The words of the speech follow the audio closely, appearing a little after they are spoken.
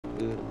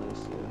good in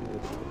this here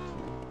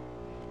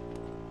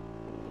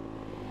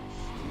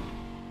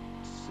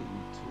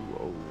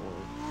C201.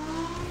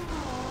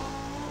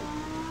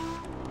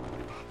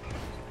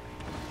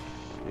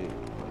 Shit,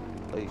 might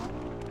be late.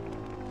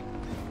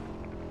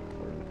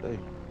 First day.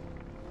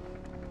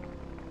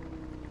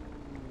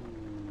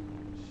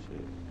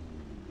 Shit.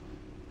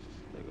 This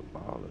nigga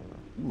ballin'.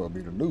 You must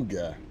be the new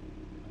guy.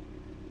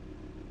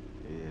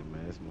 Yeah,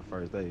 man, it's my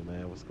first day,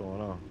 man. What's going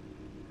on?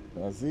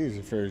 I see it's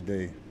your first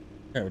day.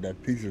 Having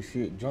that piece of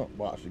shit jump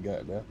box you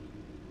got there.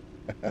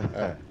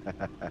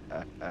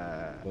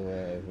 So,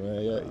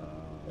 man, yeah.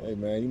 Hey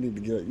man, you need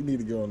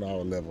to get on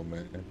our level,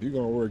 man. If you're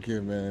gonna work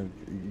here, man,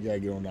 you gotta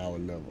get on our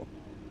level.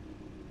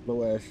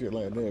 Low ass shit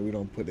like that, we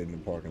don't put it in the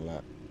parking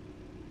lot.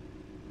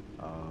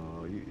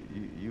 Oh,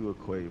 you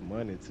equate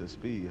money to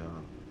speed,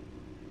 huh?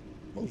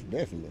 Most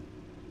definitely.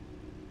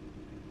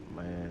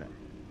 Man,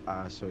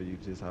 I'll show you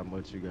just how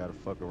much you gotta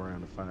fuck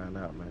around to find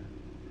out, man.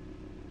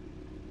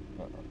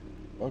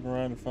 Fuck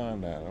around and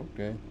find out.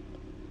 Okay.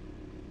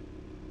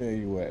 Tell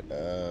you what,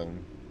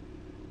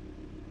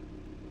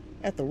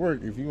 after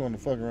work, if you want to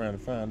fuck around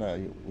and find out,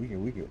 we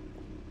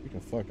can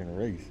fucking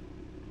race.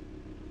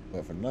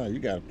 But for now, you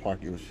gotta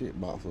park your shit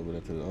box over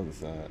there to the other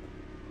side.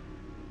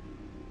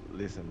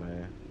 Listen,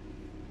 man,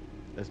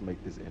 let's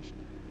make this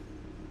interesting.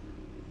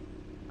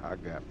 I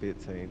got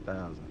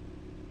 15,000.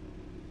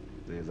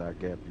 Says I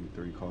gap you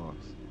 3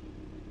 cars.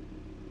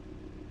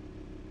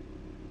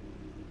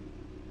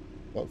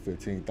 Up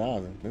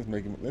 15,000. Let's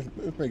make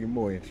it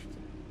more interesting.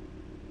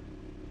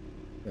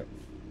 Yeah.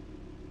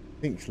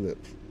 Pink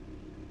slips.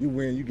 You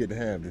win, you get to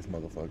have this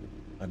motherfucker.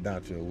 I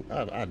doubt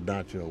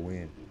you'll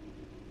win.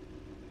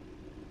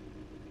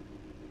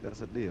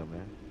 That's a deal,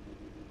 man.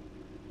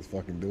 Let's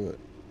fucking do it.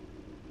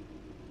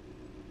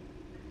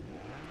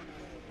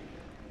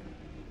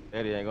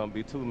 Eddie ain't gonna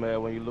be too mad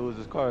when you lose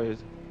his car, is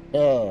he?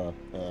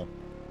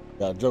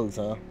 Got jokes,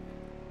 huh?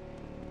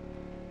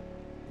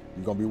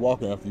 You're gonna be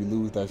walking after you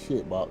lose that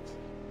shit box.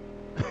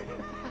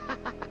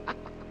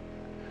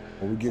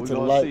 When we get to the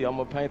light, See. I'm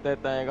gonna paint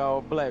that thing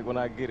all black when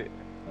I get it.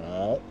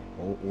 all right.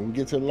 When we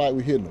get to the light,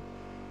 we hitting them.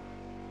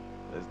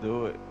 Let's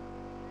do it.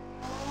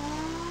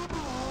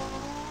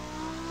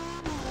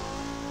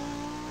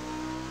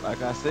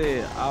 Like I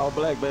said, all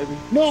black, baby.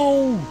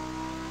 No!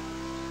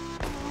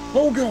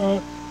 Oh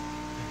God!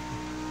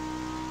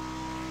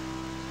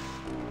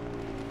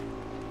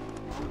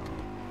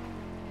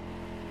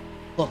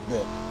 Fuck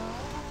that.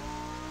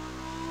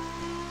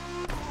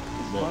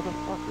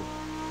 Motherfucker.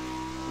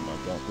 My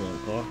goddamn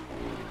car.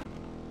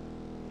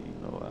 You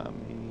know I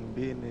mean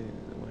business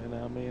when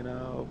I'm in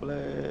all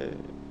black.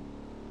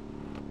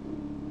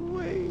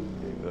 Wait,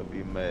 he gonna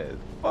be mad as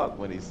fuck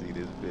when he see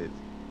this bitch.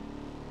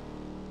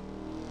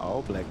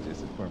 All black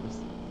just as purpose.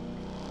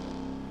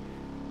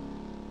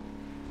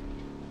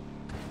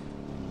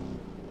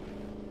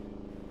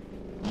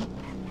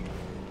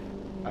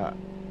 I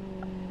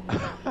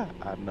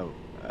I know.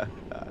 I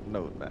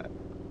know that.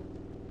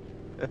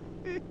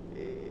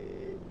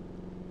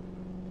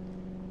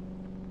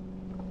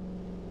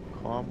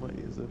 Karma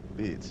is a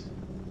bitch.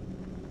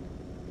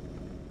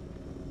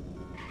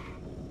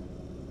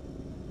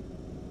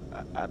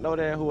 I know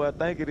that ain't who I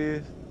think it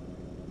is.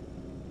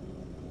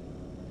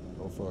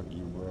 Oh fuck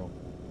you, bro.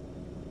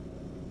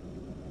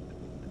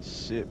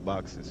 Shit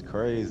box is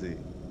crazy.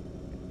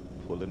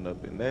 Pulling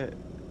up in that.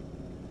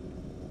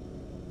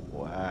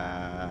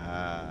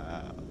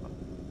 Wow.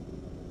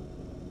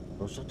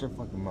 Bro, shut your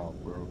fucking mouth,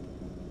 bro.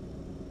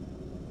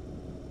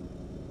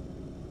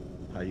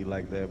 How you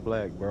like that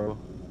black, bro?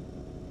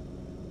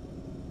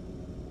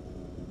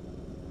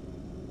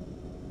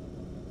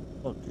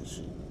 Fuck this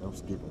shit. I'm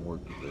skipping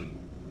work today.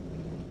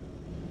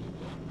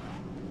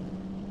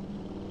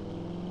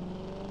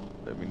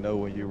 Let me know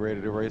when you're ready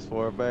to race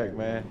for it back,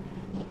 man.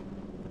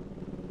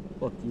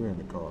 Fuck you in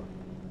the car.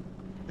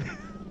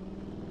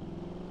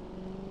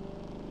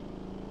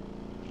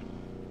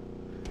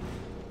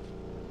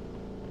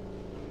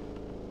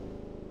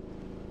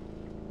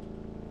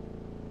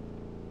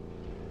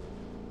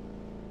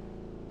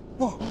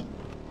 Fuck.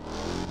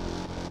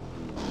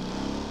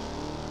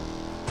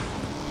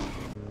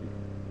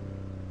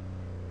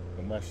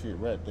 And my shit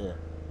right there.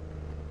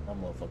 My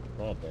motherfucking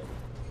car back.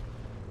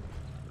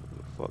 What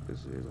the fuck this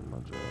is in my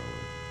driveway?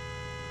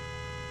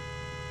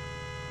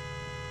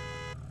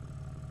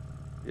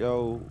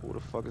 Yo, what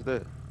the fuck is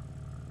that?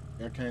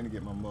 I came to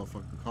get my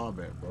motherfucking car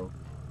back, bro.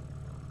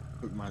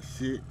 Took my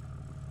shit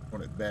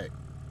on it back.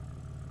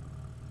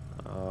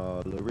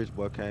 Little rich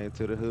boy came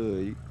to the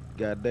hood. You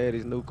got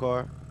daddy's new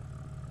car?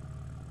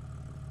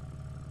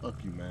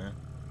 Fuck you, man.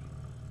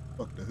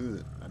 Fuck the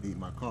hood. I need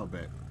my car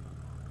back.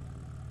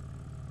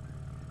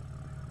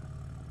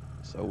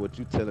 So what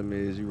you telling me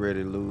is you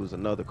ready to lose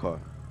another car?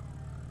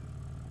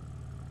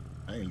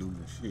 I ain't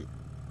losing shit.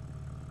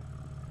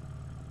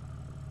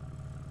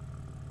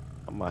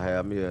 I'm gonna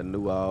have me a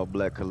new all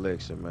black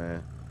collection,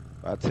 man.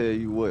 I tell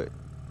you what,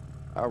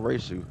 I'll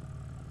race you,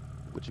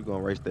 but you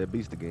gonna race that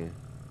beast again.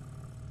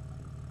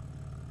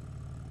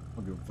 I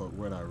don't give a fuck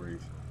what I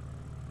race.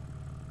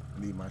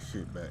 I need my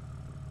shit back.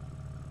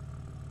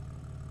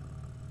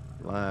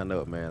 Line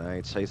up, man. I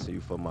ain't chasing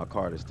you for my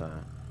car this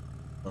time.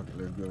 Okay,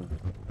 let's go.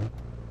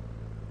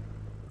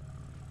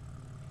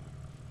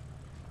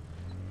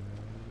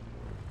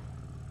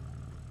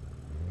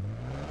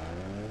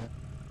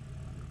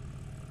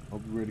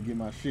 Hope you ready to get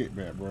my shit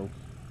back, bro.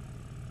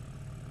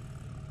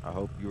 I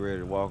hope you ready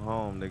to walk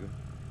home, nigga.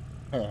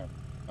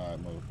 All right,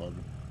 motherfucker.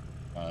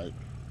 All right,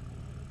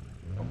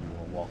 gonna be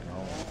one walking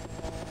home.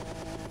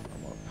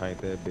 I'm gonna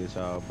paint that bitch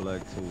all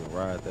black too and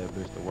ride that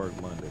bitch to work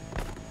Monday.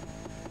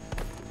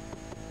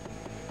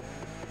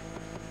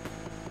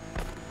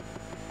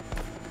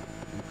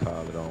 You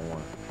call it on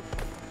one.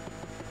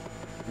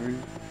 3,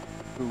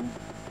 2,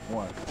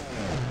 1.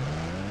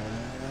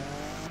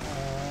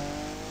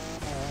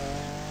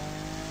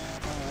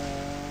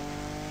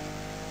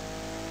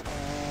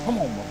 Come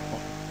on,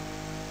 motherfucker.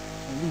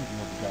 I'm losing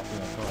over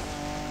goddamn car.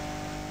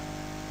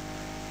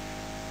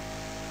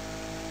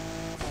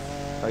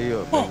 Pay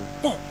up, Fuck, nigga.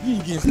 fuck, you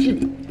ain't getting shit.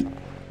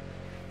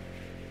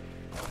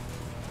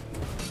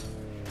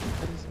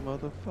 This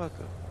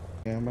motherfucker.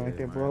 Yeah, man, Yeah,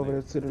 get bro man. over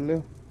there to the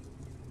left.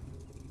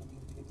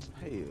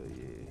 Hell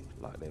yeah.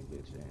 Lock that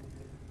bitch in.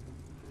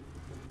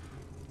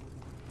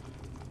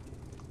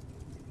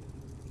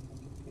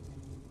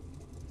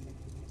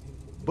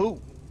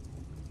 Boot.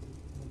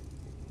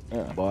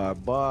 Yeah,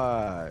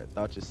 Boy.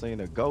 Thought you seen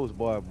a ghost,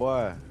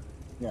 boy.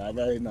 yeah, I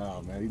got it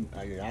now, man.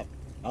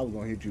 I was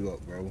gonna hit you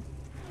up, bro.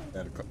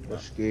 Had a A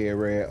scared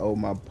rat over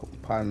my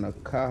partner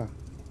car.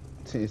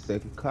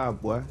 10-second car,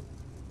 boy.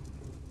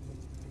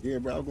 yeah,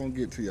 bro, I was gonna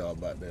get to y'all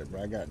about that,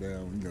 bro. I got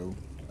down,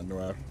 I know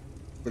I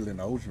put it in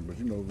the ocean, but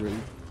really,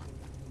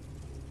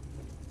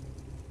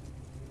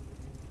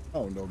 I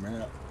don't know,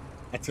 man.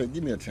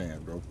 Give me a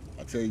chance, bro.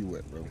 I tell you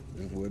what, bro.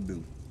 This is what it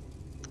do.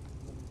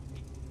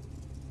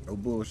 No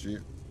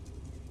bullshit.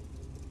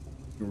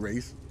 You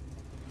race,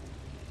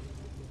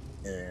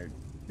 and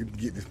you can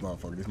get this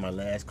motherfucker. This is my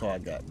last car I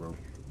got, bro.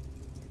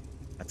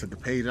 I took the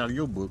page out of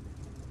your book,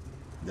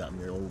 got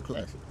me an old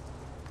classic.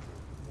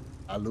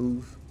 I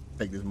lose,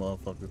 take this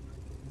motherfucker.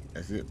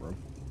 That's it, bro.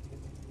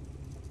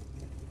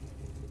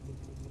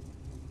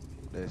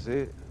 That's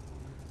it.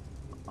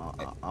 I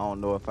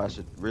don't know if I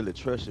should really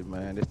trust you,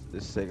 man.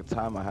 This second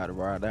time I had to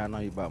ride down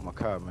on you about my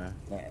car, man.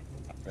 Nah,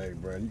 hey,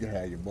 bro, you can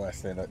have your boy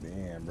stand up the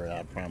end, bro.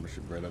 I promise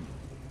you, bro.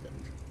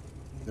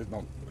 Just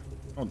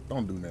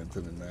don't do nothing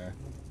to me, man.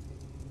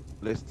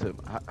 Listen to me.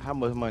 How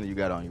much money you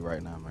got on you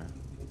right now, man?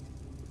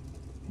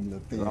 I'm a little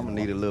Cause I'm thin gonna on,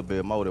 need a little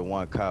bit more than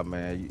one car,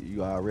 man.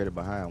 You already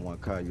behind one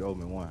car. You owe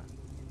me one.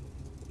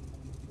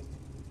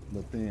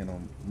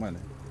 money.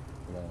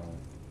 But,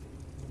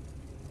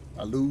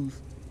 I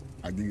lose,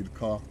 I give you the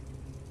car,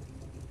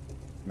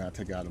 and I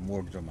take out the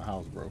mortgage on my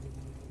house, bro.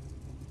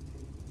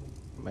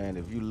 Man,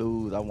 if you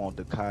lose, I want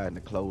the car and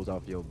the clothes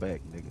off your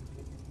back, nigga.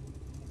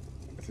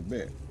 That's a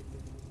bet.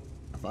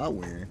 If I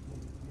win,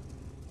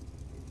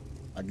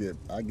 I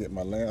get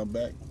my lamb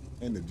back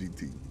and the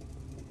GT.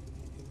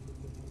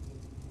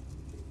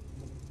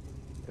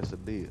 That's a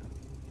deal.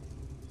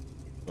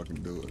 Fucking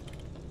do it.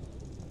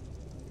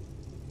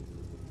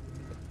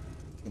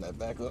 Can I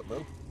back up,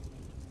 bro?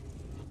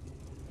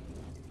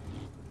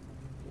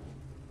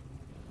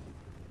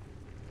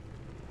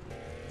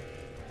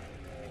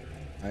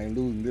 I ain't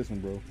losing this one,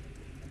 bro.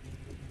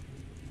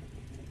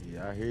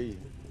 Yeah, I hear you.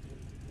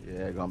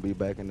 Yeah, gonna be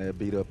back in that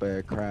beat up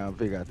ass Crown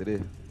Vic after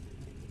this.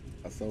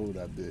 I sold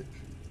that bitch.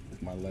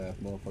 It's my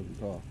last motherfucking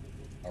car.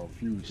 I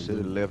You refuse to should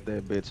have lose. left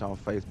that bitch on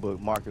Facebook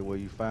Market where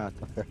you found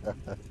it.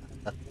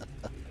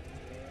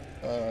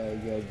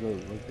 Alright, gotta go.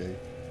 Okay.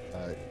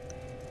 Alright.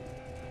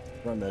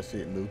 Run that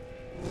shit, Lou.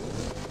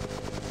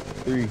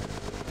 3,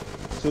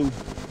 2,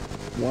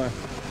 1.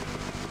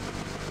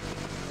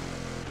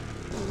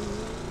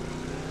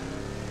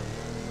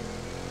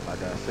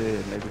 Like I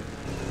said, nigga.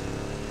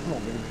 Come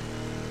on, baby.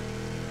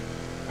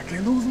 I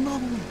can't lose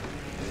another one.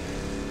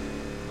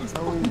 Let's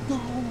No, fucking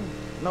go.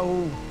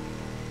 no.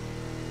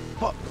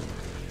 Fuck,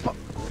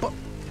 fuck.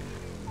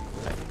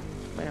 Hey,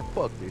 man,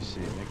 fuck this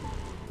shit, nigga.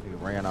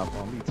 Nigga ran off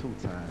on me 2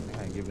 times.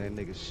 I ain't giving that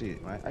nigga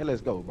shit, man. Hey,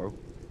 let's go, bro.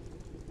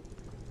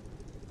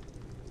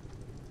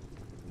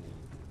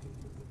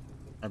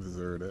 I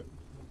deserve that.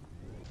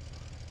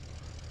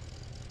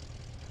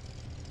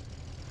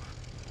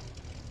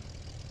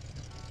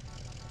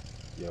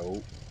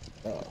 Yo,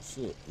 Oh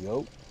shit,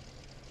 yo.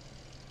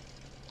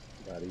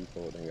 got these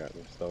folks done got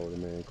them stole the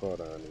man car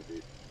down there,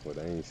 bitch. But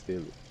they ain't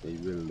steal it. They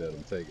really let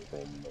them take it from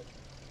him though.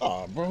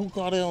 Oh, bro, who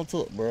called that on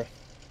took, bro?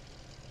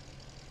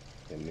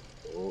 And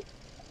oh,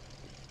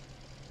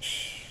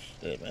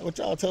 Shit, man, what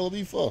y'all telling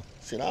me for?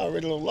 Shit, I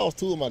already done lost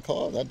 2 of my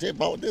cars. I just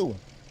bought this one.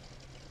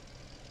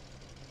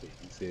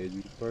 he said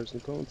you the person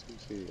to come to.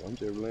 Shit, I'm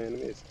just laying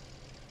this.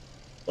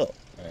 Fuck,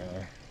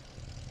 man.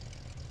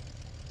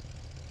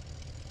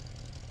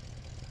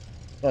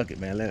 Fuck it,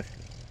 man.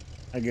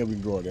 I guess we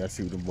can go out there and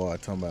see what them boys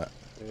talking about.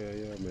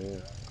 Yeah,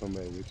 man. I'll come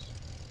back with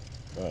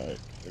All right,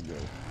 let's go. you.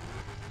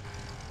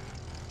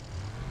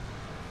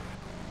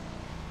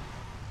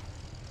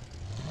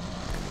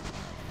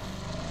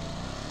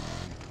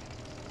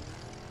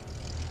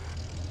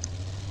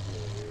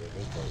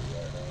 Yeah, folk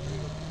right down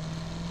here.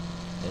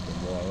 That's the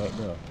boy right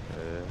there.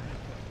 Yeah.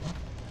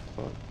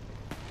 Fuck.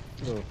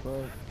 The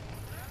fuck?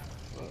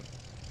 Fuck.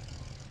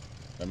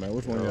 Hey man,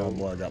 which one of y'all Yo,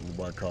 boy got my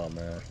boy car,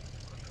 man?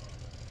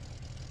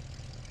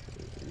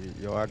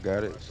 yo, I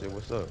got it. Shit,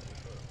 what's up?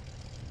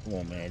 Come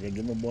on, man. Just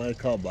give my boy a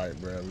car bike,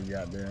 bro. We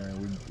got there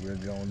and we're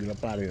gonna get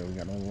up out of here. We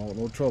got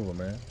no trouble,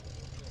 man.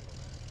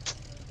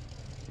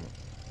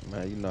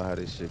 Man, you know how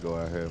this shit go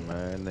out here,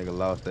 man. Nigga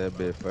lost that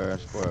bit fair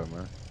and square,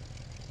 man.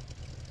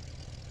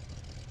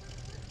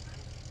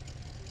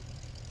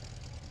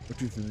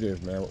 What you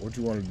suggest, man? What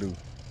you want to do?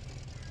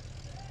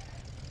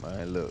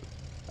 Man, look,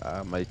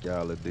 I'll make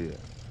y'all a deal.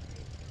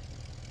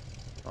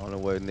 Only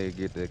way nigga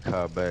get that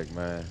car back,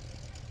 man,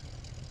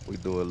 we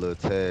do a little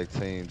tag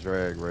team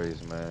drag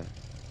race, man.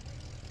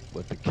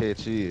 But the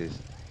catch is,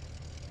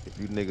 if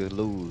you niggas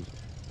lose,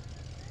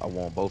 I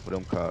want both of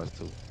them cars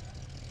too.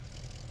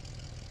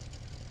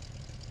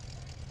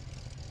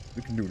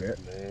 We can do that.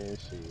 Man,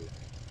 shit.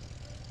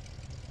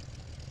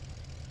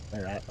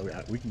 Hey,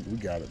 we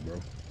got it,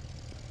 bro.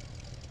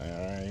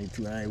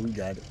 We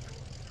got it.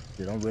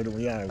 Shit, I'm ready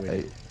when y'all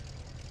ready.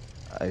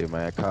 Hey, hey,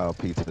 man, call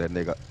Pete to that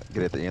nigga.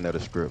 Get at the end of the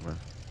script, man.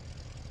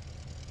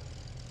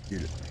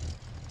 Get it.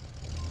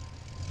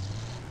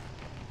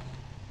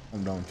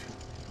 I'm done.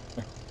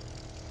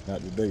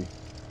 Not today.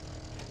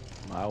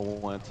 I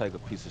want to take a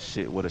piece of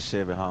shit with a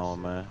Chevy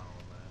home, man.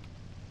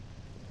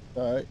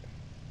 All right.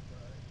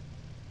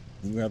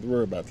 You don't have to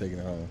worry about taking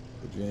it home,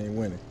 but you ain't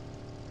winning.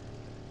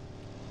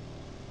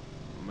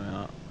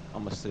 Man,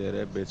 I'm gonna sell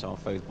that bitch on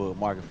Facebook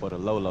Market for the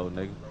low,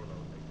 nigga.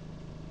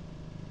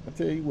 I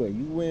tell you what,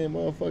 you win,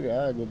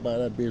 motherfucker. I go buy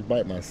that bitch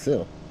bike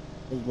myself.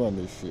 Let's run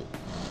this shit.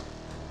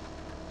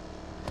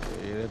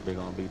 Yeah, that bitch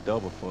gonna be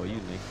double for you,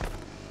 nigga.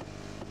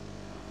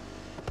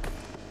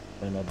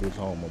 Bring that bitch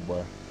home, my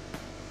boy.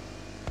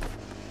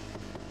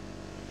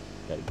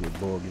 Gotta get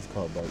Borg's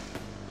car bike.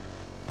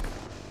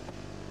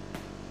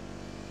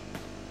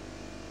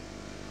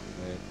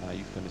 Man, now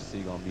you finna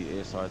see gonna be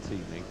SRT,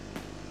 nigga.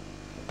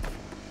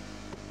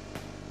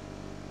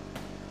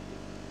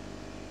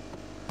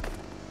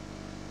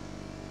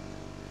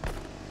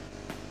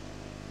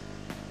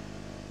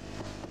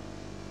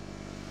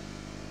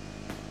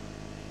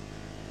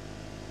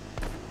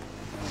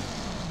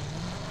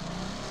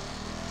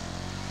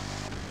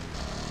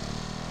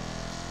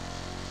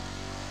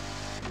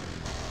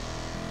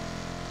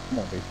 Come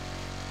on, baby.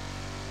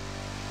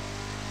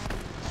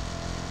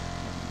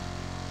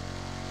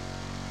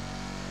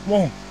 Come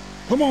on.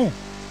 Come on.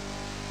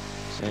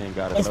 She ain't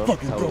got Let's enough.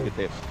 fucking Told her go. get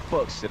that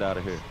fuck shit out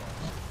of here.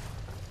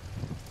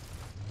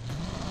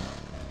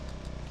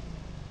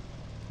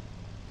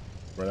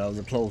 Bro, that was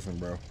a close one,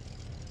 bro.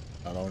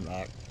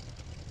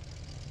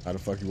 How the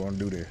fuck you want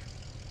to do this?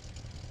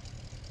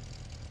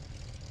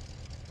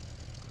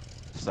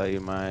 Say,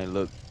 man,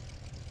 look,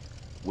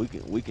 we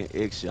can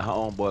X your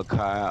homeboy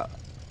car out.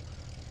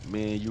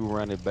 Me and you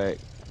run it back,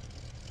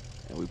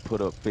 and we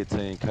put up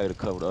 15K to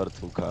cover the other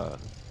two cars.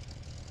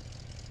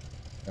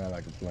 I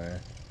like a plan.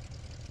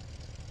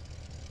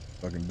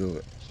 Fucking do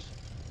it.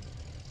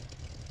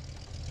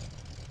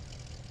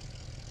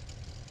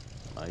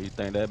 Man, you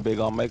think that bitch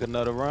gonna make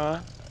another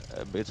run?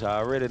 That bitch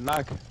already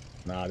knocking.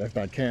 Nah, that's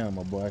not Cam,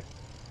 my boy.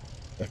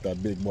 That's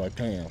that big boy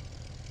Cam.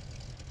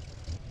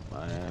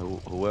 Man,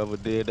 whoever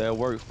did that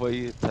work for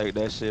you, take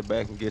that shit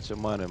back and get your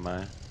money,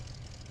 man.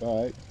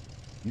 All right.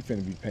 You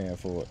finna be paying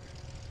for it.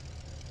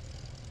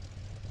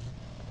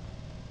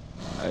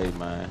 Hey,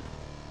 man,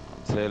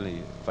 I'm telling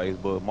you,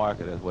 Facebook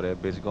Market, that's where that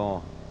bitch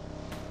going.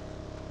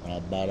 I'll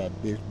buy that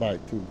bitch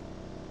bike too.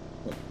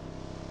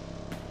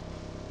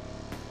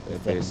 Let's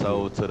That bitch fucking do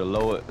sold to the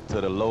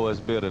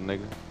lowest bidder,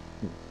 nigga.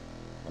 it.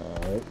 All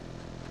right.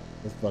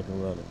 Let's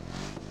fucking run it.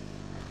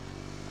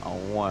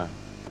 On 1,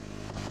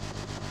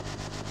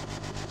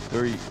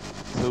 3, 2,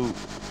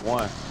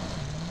 1.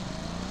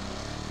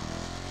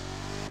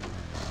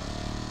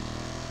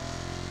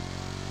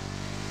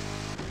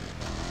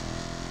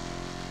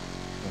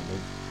 Come on,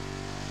 baby.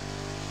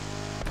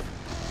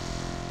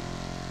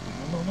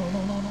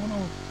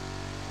 No.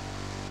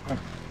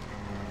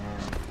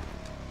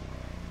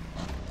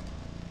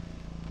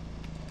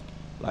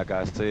 Like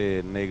I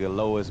said, nigga,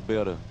 lowest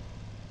bidder.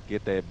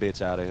 Get that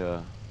bitch out of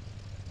here.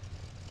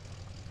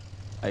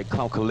 Hey,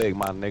 come collect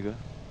my nigga.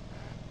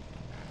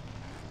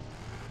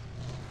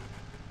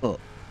 Fuck.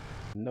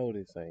 No,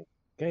 this ain't.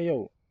 Okay,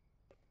 yo,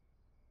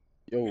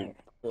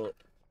 Fuck.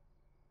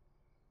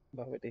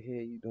 about what the hell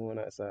you doing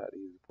outside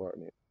these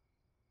apartments?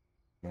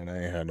 Man,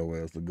 I ain't had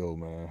nowhere else to go,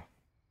 man.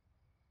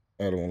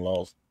 I done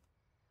lost.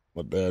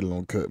 My dad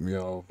done cut me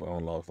off. I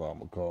done lost all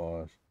my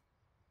cars.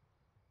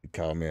 He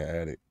called me an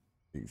addict.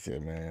 He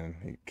said, man,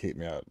 he kicked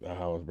me out the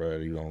house, bro.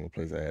 He was the only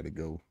place I had to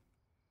go.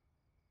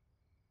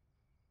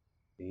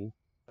 See,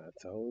 I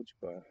told you,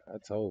 bro. I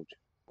told you.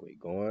 Quit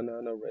going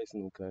down no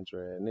racing them country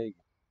ass nigga.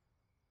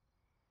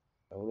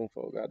 Told them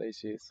folk got they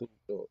shit souped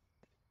up.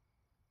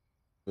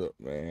 Look,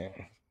 man.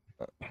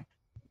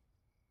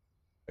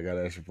 I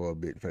gotta ask you for a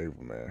big favor,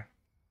 man.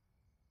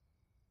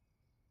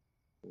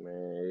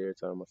 Man, every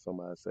time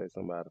somebody say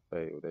somebody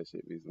failed, that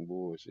shit be some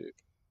bullshit.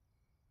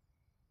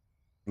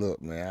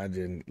 Look,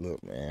 man,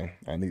 look, man.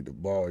 I need to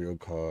borrow your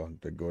car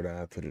to go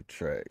down to the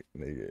track,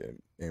 nigga,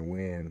 and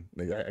win.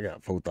 Nigga, I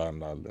got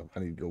 $4,000 left. I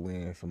need to go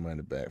win some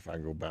money back if I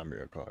can go buy me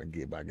a car and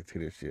get back into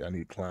this shit. I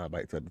need to climb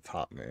back to the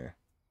top, man.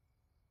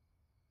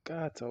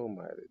 God told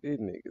me that this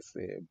nigga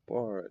said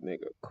borrow a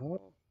nigga car.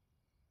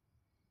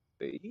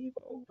 The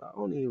Evo. I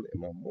don't even let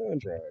my mom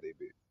drive that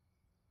bitch.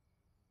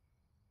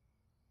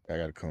 I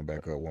gotta come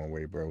back up one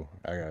way, bro.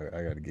 I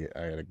gotta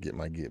get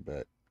my get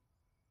back.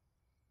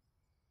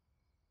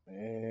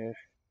 Man,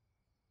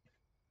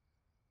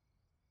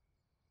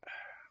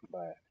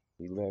 bye.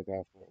 You like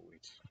I fuck with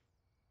you.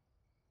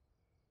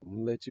 I'm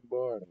gonna let you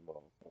borrow them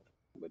motherfucker.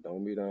 But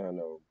don't be down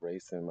there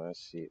racing my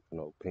shit for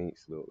no pink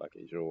slip like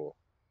it's yours.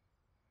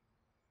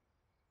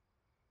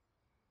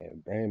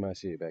 And bring my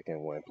shit back in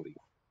one, please.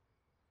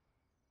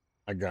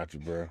 I got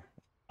you, bro.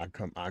 I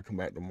come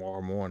back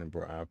tomorrow morning,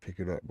 bro. I'll pick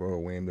it up, bro.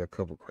 Win me a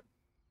couple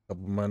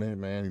money,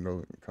 man. You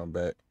know, come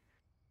back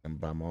and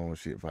buy my own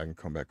shit if I can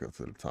come back up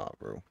to the top,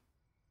 bro.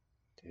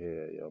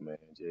 Yeah, yo, man.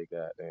 Just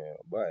goddamn.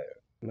 But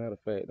matter of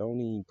fact, don't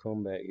even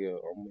come back here.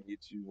 I'm gonna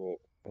hit you up.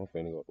 I'm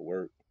finna go to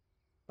work.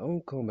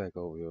 Don't come back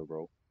over here,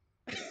 bro.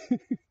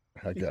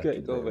 I You got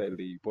you, can't go bro. back to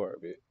the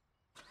apartment.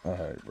 All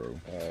right, bro.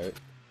 Alright.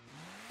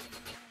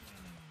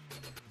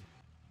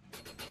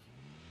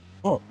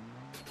 Oh,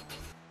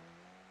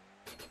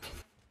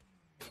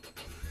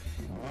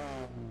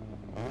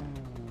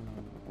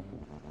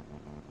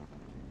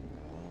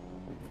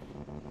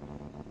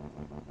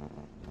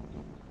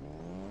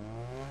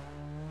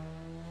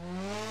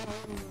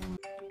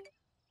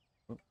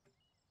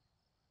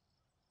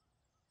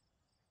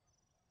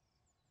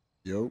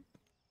 yo.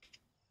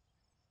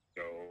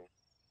 So,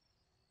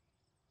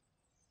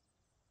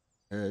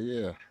 Yeah,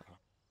 yeah.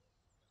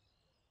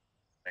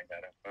 I think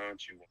I done found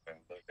you one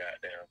little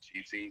goddamn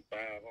GT5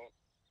 on.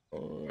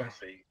 Uh, I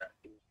say you got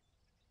to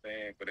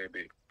stand for that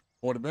bitch.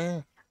 for the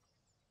band.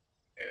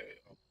 Yeah,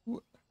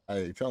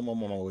 Hey, tell them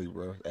I'm on my way,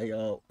 bro. Hey,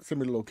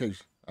 send me the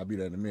location. I'll be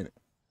there in a minute.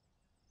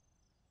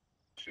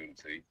 shoot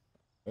to you.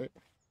 Hey,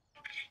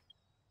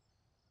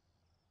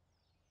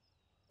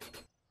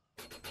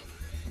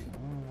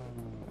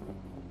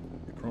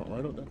 you crunk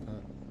right up that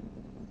time.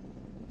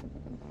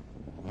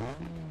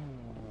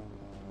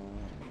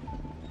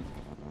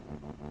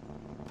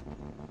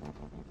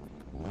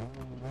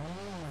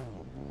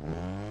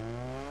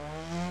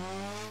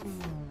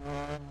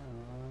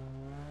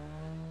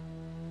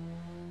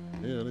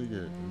 Yeah, they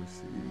get. Let me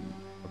see.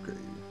 Okay,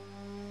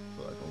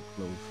 so like I'm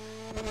close.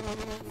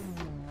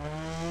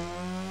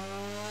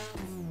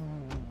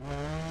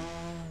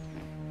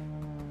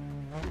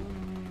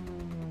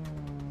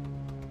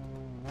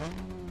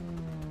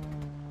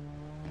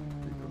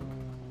 There you go.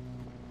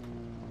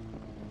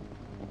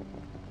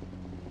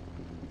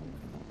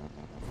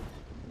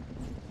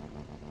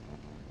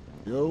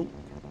 Yo,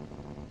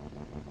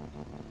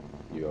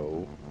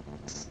 Yo.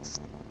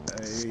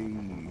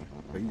 hey.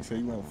 So you say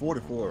you want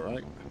 40 for it,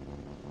 right?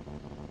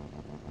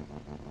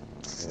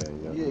 Yeah,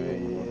 young Yeah,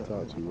 man, you yeah, want yeah. to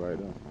talk to you right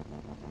now.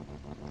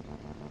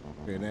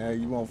 Okay, now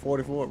you want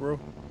 40 for it, bro?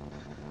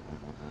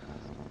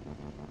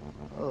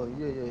 Oh,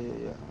 yeah, yeah,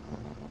 yeah, yeah.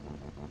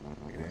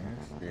 Okay, then.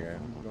 Yeah,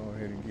 let me go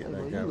ahead and get Hey,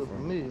 that man, you guy look from.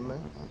 familiar,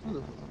 man.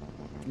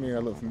 To me, I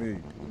look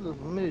familiar. You look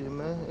familiar,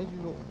 man. Ain't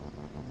you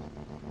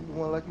the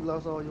one like you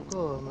lost all your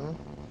cars, man?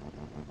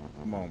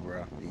 Come on,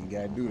 bro. You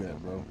gotta do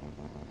that, bro.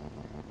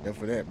 Just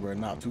for that, bro.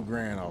 Knock 2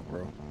 grand off,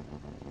 bro.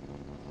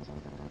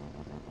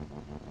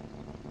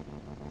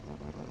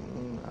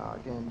 Nah, I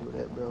can't do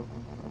that, bro.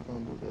 I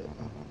can't do that.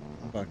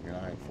 Fuck it,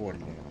 all right, 40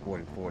 then.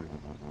 40, 40.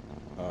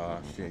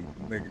 Shit.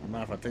 You make it,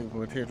 mind if I take it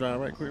for a test drive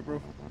right quick,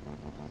 bro?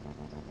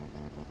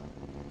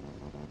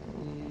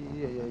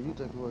 Yeah, yeah, you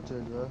take a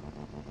hotel drive.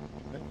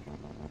 Hey,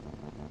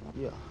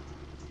 Yeah.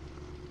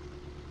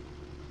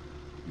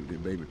 you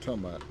did baby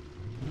talking about.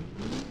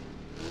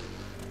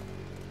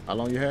 How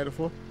long you had it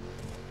for?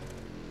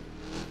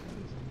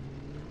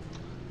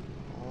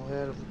 I don't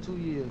had it for 2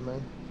 years,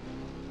 man.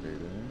 Okay,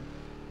 then.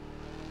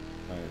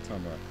 I ain't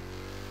talking about.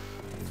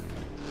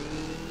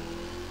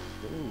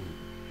 Ooh.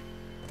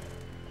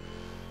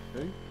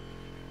 Okay.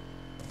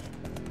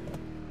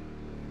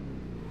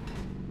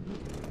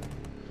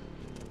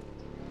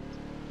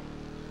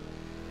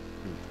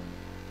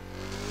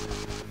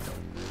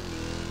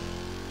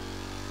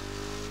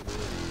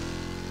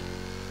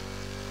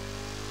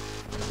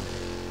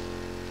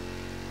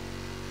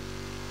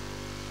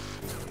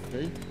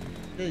 Okay.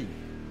 Okay.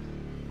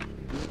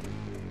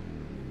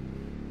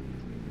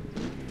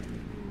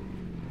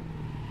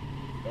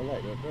 I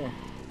like that, though.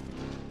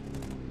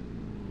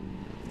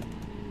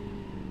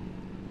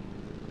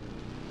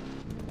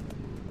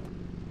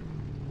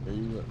 Tell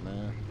you what,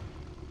 man.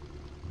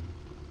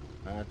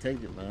 I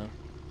take it, man.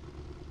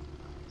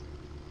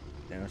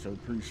 And I so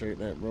appreciate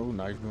that, bro.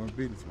 Nice doing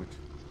business with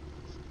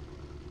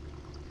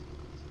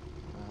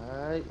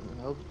Alright,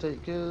 I hope you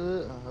take care of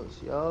it. I hope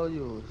she all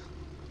yours.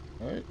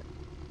 you. All right.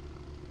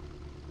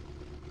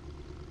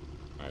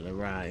 All right, let's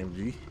ride,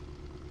 MG.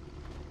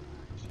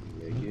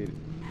 They get it.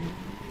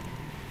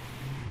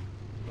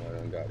 I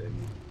done got that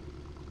nigga.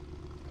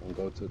 Don't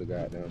go to the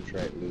goddamn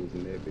track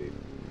losing that bit.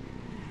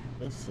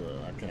 That's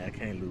I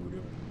can't lose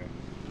them. Man.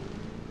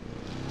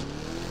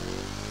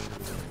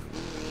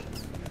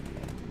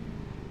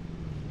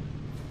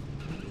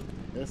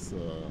 That's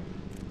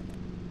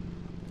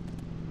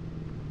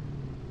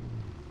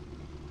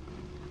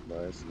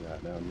But it's a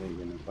goddamn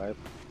nigga in the Viper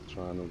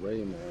trying to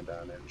raid man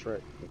down that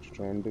track. What you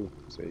trying to do?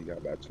 Say you got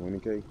about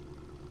 20K.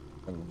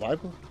 a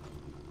Viper.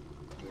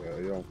 Yeah,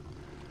 yeah.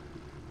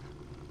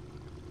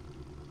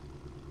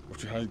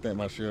 How you think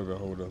my shell will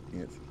hold up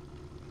against it?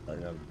 I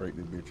gotta break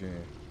this bitch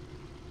in.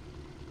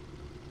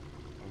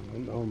 I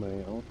don't know,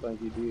 man. I don't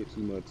think he did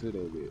too much to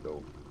that bit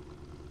though.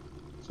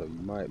 So you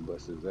might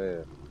bust his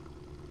ass.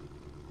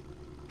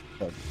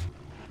 Fuck it.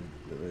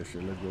 That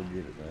shit, let's go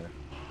get it, man.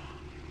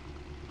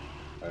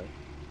 Right?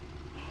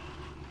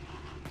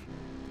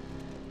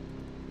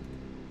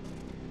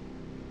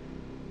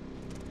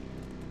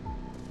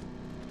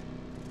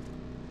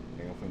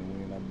 Ain't I'm finna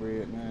win that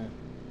bread, man.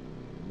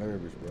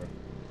 Nervous, bro.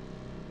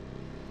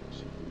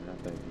 Shit, man, I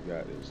think you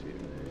got this shit,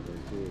 man. It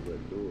ain't cool, but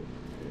do it.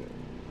 Yeah.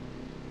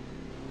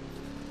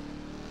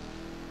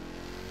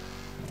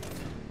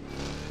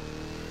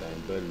 Dang,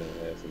 Buddy done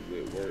had some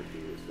good work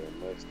with that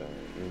Mustang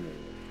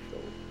anyway. So,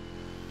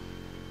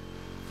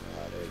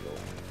 how that go?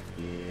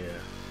 Yeah.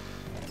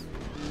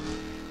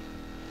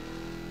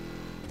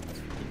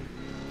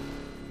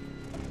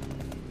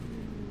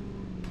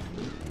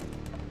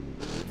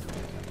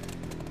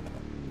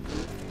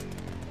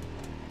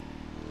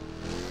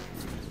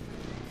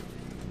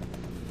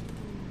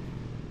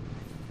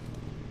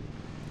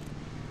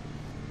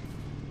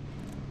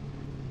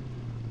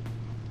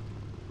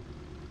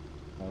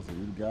 So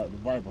you got the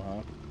Viper,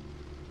 huh?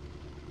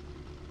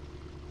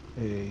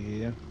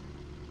 Yeah.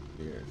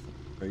 Yes.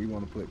 So you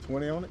want to put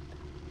 20 on it?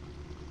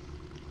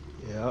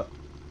 Yeah.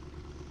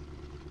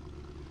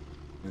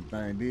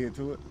 Anything did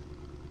to it?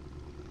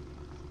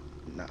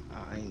 Nah,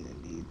 I ain't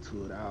gonna need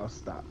to it. I'll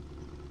stop.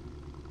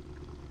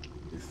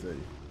 Just say,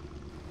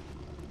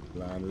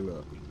 line it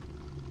up.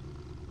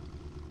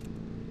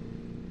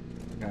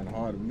 Kind of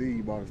hard to believe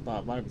you bought a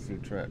stock Viper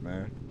suit track,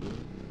 man.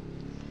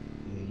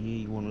 Yeah,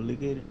 you wanna look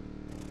at it?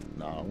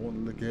 Nah, I want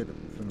to look at it.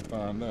 We're finna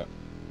find out.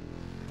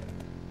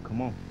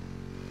 Come on.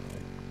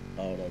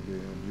 All that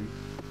BMG.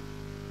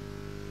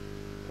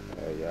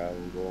 Hey, y'all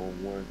gonna go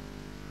on 1,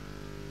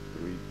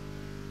 3,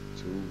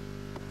 2,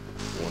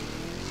 1.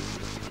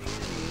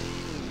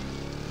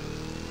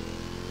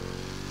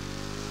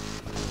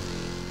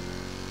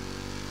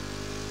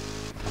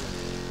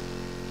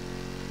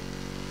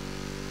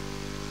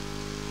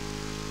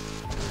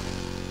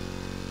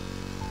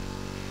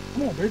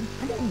 Come on, baby.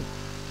 Come on.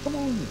 Come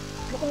on.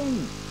 Come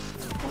on.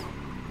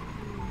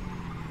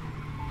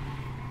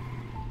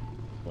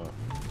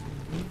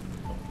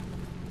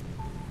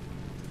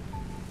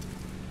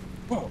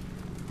 Whoa.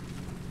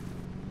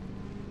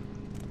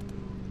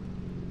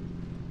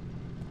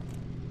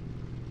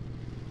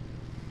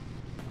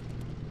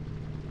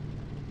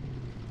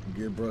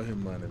 Give bro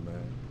him money,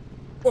 man.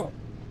 Whoa.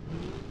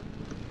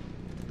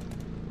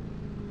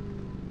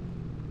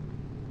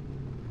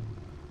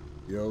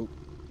 Yo.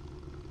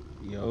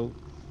 Yo.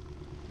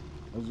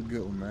 That was a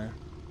good one, man.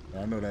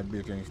 I know that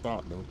bitch ain't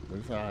stopped, though. But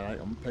it's all right.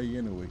 I'm going to pay you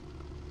anyway.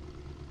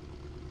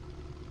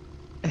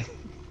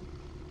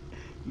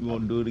 You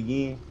wanna do it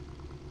again?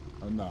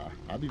 Oh, nah.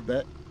 I'll be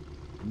back.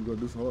 I'm going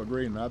to go do some hard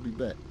grading. I'll be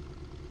back.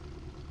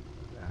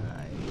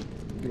 Alright.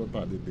 Get up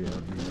out this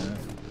damn thing, man.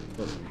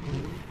 Fuck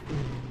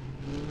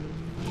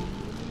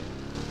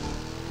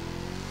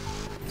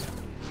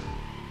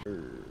me.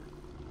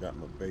 Got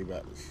my baby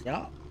out the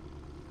shop.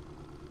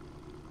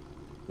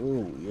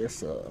 Oh, yes,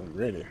 sir. I'm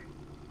ready.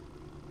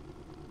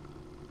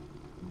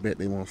 Bet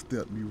they won't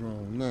step me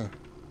wrong now.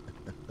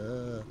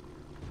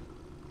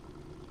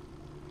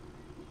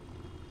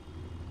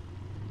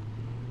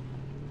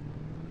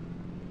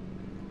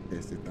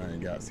 Test this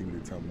thing out, see what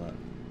they talking about.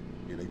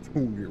 Yeah, they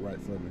tuned it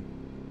right for me.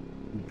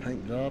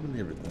 Paint job and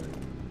everything.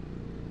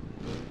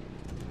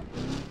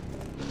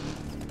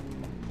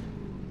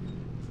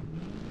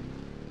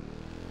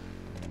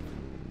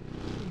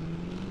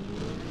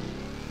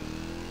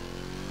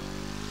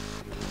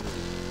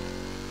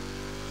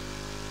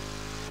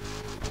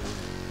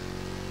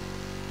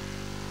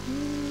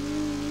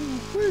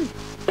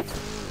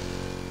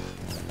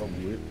 Over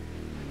with.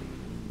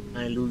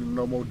 I ain't losing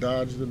no more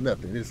Dodges or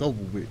nothing. It's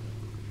over with.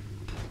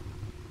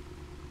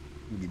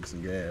 Let me get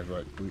some gas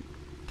right quick.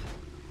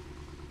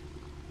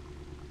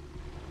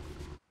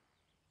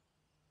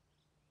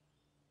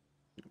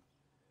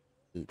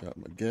 Got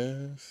my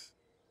gas.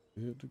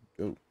 Here to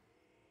go.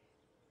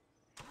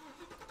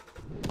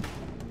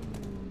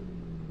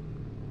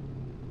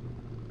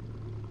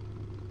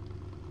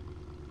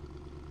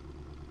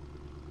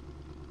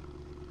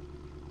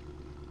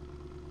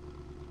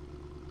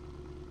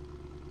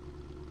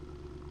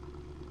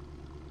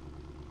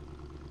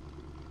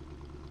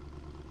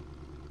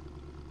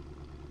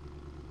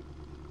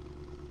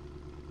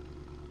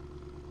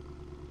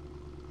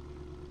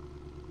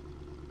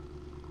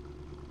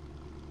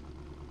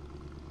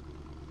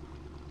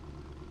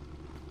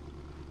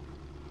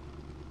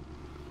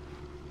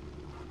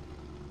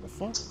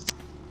 fuck?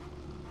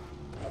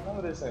 I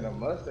know this ain't a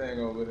Mustang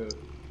over here.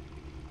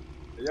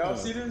 Y'all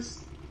see this?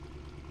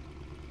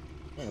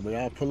 Man, but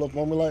y'all pull up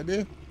on me like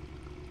this?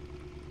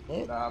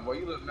 Fuck. Nah, boy,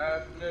 you look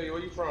mad familiar.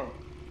 Where you from?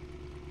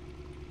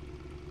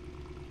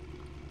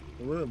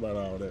 Don't worry about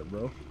all that,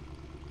 bro.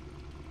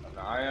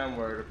 Nah, I am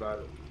worried about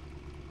it.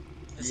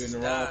 This You in is the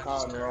wrong Dodge,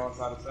 car, in the wrong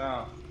side of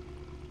town.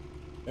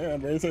 Yeah,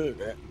 bro,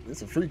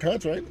 it's a free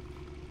contract.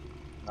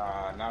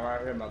 Nah, not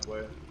right here, my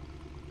boy.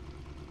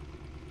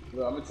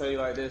 Look, I'm gonna tell you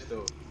like this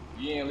though.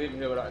 You ain't leaving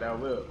here without that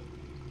whip.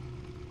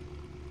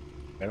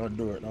 Man, don't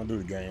do it. Don't do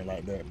the game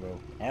like that, bro.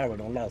 I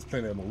already done lost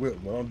plenty of my whip,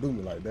 but don't do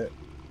me like that.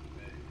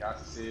 Got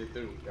to see it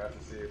through. Got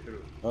to see it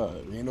through.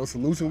 Ain't no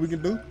solution we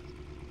can do?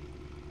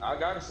 I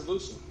got a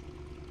solution.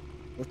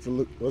 What's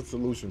the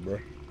solution, bro?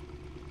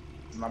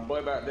 My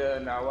boy back there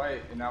in that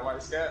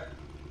white scat.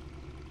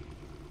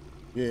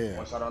 Yeah.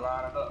 Want y'all to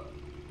line it up.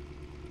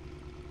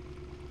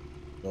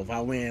 So if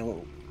I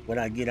win, what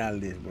I get out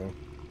of this, bro?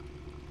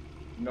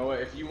 You know what?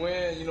 If you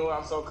win, you know what?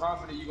 I'm so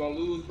confident you gonna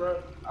lose,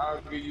 bro.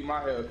 I'll give you my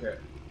Hellcat.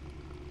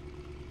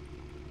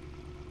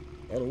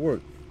 That'll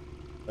work.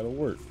 That'll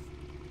work.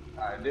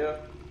 All right, deal.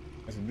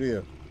 That's a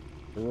deal.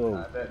 The road.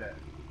 I bet that.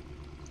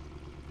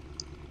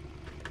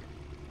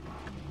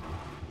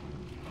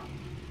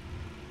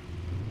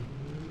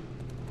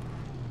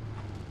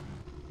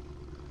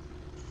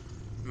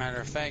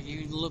 Matter of fact,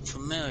 you look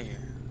familiar.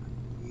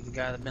 You the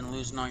guy that been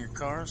losing on your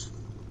cars?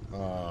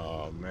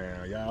 Oh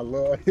man, y'all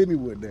love hit me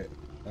with that.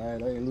 All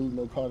right, I ain't losing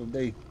no car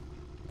today.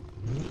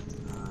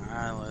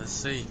 Alright, let's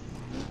see.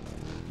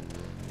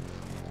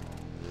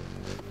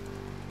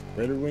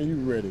 Ready when you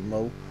ready,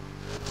 Mo.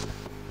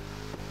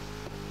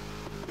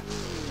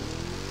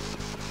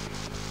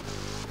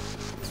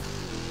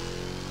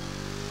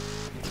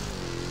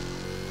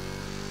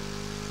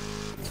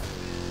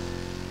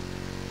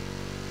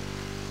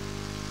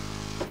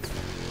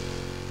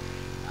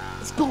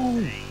 Let's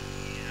go.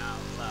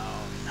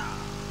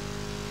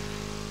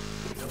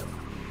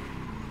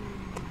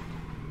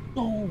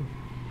 Go.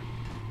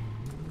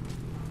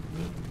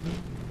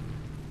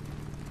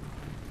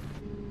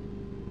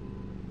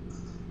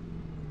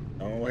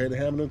 I don't have to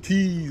have them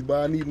keys,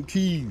 but I need them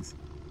keys.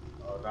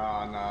 Oh,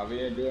 nah, we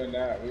ain't doing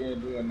that. We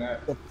ain't doing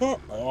that. The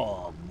fuck?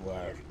 Oh,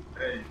 boy.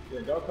 Hey, yeah,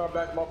 don't come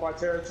back off my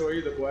territory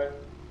either, boy.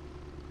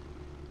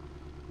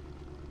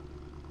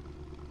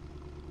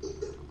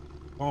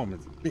 Mom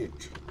is a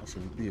bitch. I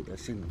should have did that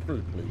shit in the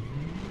first place.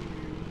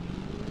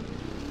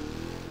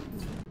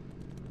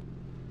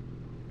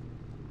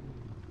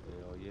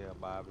 Hell yeah,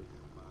 Bobby.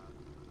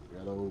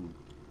 Got old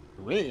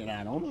red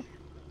out on her.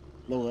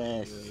 Low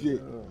ass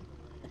shit.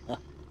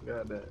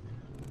 Got that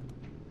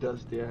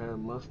dusty ass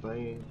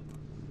Mustang.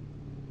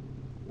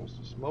 Want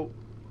some smoke?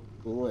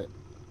 For what?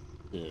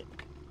 Yeah.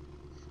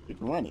 You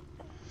can run it.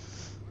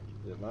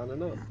 Just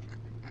lining up.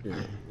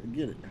 Yeah,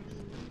 get it.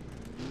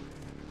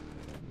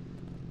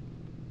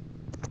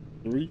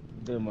 3,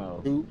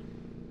 Demo. 2,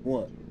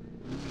 1.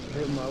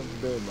 Demo.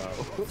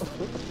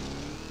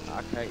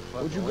 I can't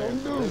fuck What you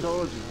around. gonna do? I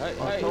told you.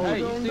 Hey,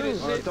 you see this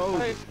shit? I told you.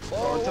 Hey, I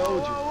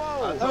told you.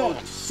 I told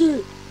you.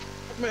 Shit.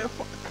 Man,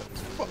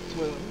 fuck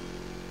 12.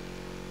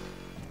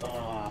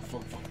 Ah,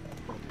 fuck.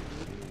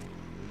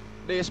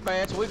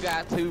 Dispatch, we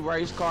got 2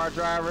 race car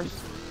drivers.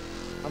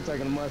 I'm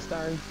taking the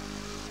Mustang.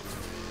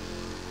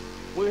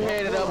 We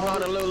headed up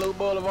Honolulu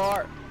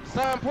Boulevard.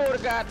 Son, pull the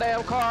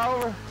goddamn car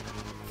over.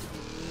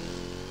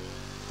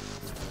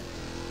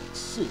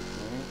 Shit,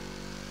 man.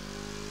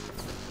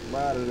 I'm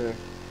out of there.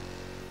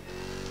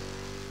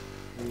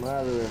 I'm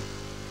out of there.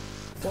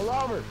 Pull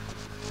over.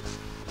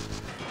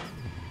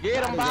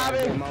 Get him,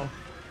 Bobby.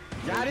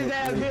 Got his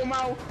ass here,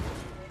 Mo.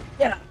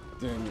 Damn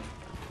it.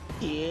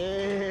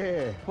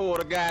 Yeah. Pull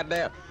the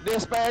goddamn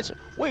dispatch.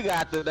 We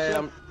got the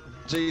damn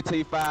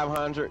GT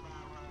 500.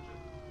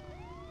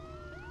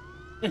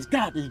 It's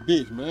got this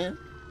bitch, man.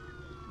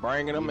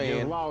 Bringing them You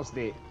just in. lost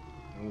it.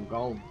 I'm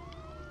gone.